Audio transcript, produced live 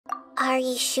Are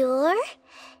you sure?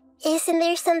 Isn't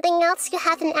there something else you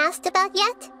haven't asked about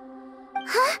yet?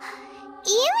 Huh?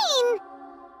 You mean...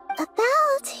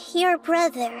 About your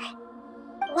brother.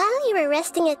 While you were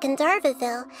resting at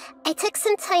Gandharvaville, I took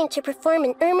some time to perform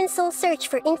an Irminsul search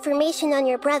for information on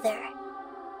your brother.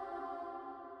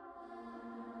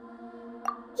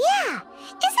 Yeah!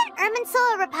 Isn't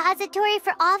Irminsul a repository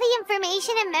for all the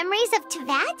information and memories of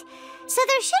Teyvat? So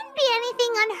there shouldn't be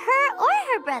anything on her or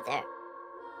her brother.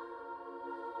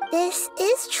 This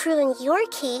is true in your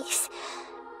case.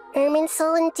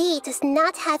 Irminsul indeed does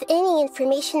not have any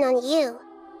information on you.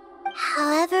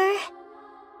 However,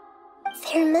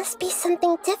 there must be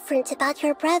something different about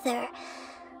your brother,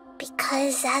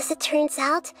 because as it turns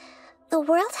out, the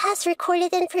world has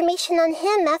recorded information on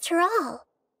him after all.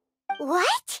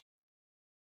 What?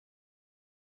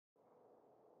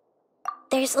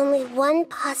 There's only one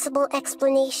possible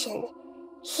explanation.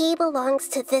 He belongs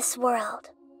to this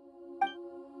world.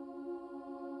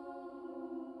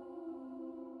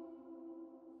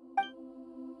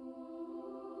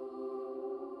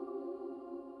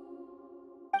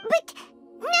 But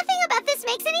nothing about this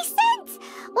makes any sense!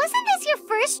 Wasn't this your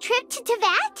first trip to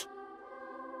Teyvat?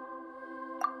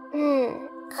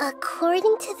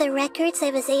 According to the records I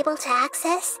was able to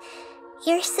access,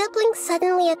 your sibling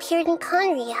suddenly appeared in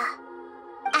Conria.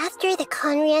 After the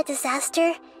Conria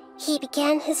disaster, he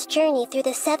began his journey through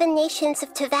the 7 nations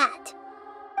of Teyvat.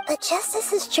 But just as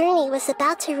his journey was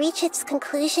about to reach its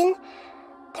conclusion,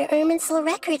 the Irminsul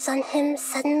records on him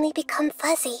suddenly become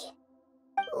fuzzy.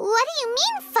 What do you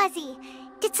mean, fuzzy?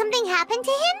 Did something happen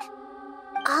to him?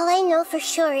 All I know for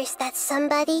sure is that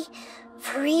somebody,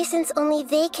 for reasons only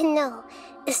they can know,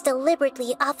 is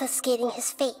deliberately obfuscating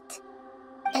his fate.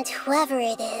 And whoever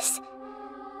it is,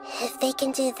 if they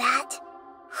can do that,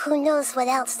 who knows what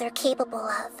else they're capable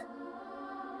of.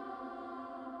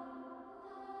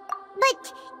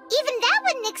 But even that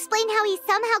wouldn't explain how he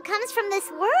somehow comes from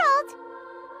this world.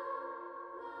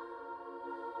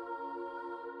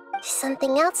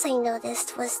 Something else I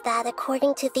noticed was that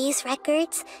according to these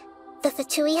records, the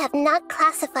Fatui have not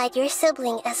classified your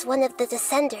sibling as one of the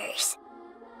Descenders.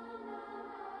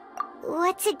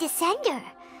 What's a Descender?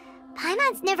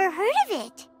 Paimon's never heard of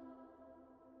it.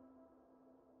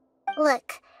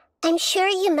 Look, I'm sure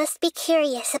you must be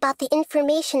curious about the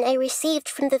information I received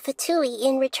from the Fatui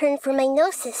in return for my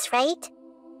gnosis, right?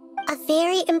 A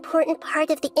very important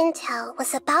part of the intel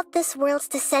was about this world's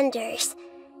Descenders.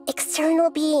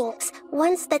 External beings,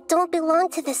 ones that don't belong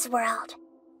to this world.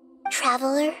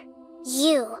 Traveler,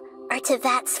 you are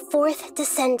Teyvat's 4th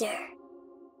Descender.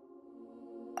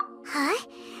 Huh?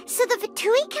 So the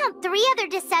Fatui count 3 other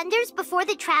Descenders before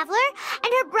the Traveler,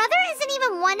 and her brother isn't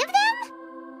even one of them?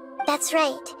 That's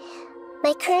right.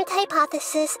 My current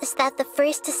hypothesis is that the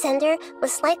first Descender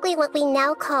was likely what we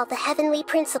now call the Heavenly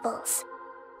Principles.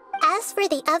 As for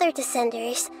the other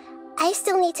Descenders, I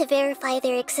still need to verify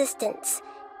their existence.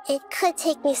 It could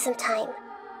take me some time.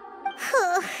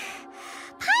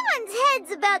 Paimon's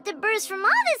head's about to burst from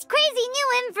all this crazy new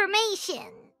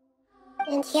information.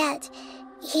 And yet,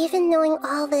 even knowing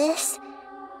all this,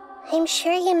 I'm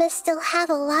sure you must still have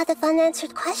a lot of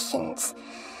unanswered questions.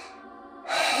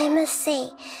 I must say,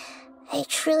 I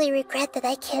truly regret that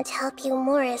I can't help you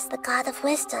more as the God of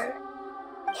Wisdom.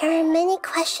 There are many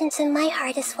questions in my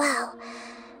heart as well.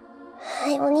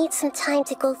 I will need some time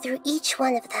to go through each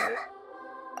one of them.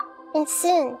 And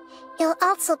soon, you'll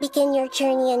also begin your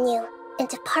journey anew and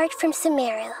depart from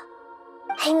Sumeru.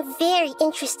 I'm very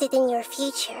interested in your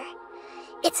future.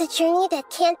 It's a journey that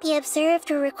can't be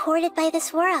observed or recorded by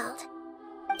this world.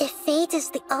 If fate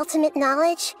is the ultimate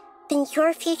knowledge, then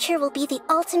your future will be the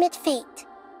ultimate fate.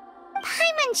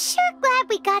 Paimon's sure glad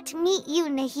we got to meet you,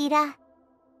 Nahida.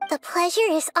 The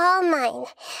pleasure is all mine.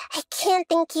 I can't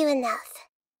thank you enough.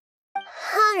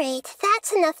 Alright,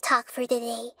 that's enough talk for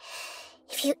today.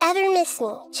 If you ever miss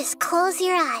me, just close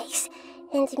your eyes,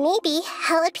 and maybe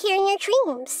I'll appear in your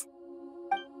dreams.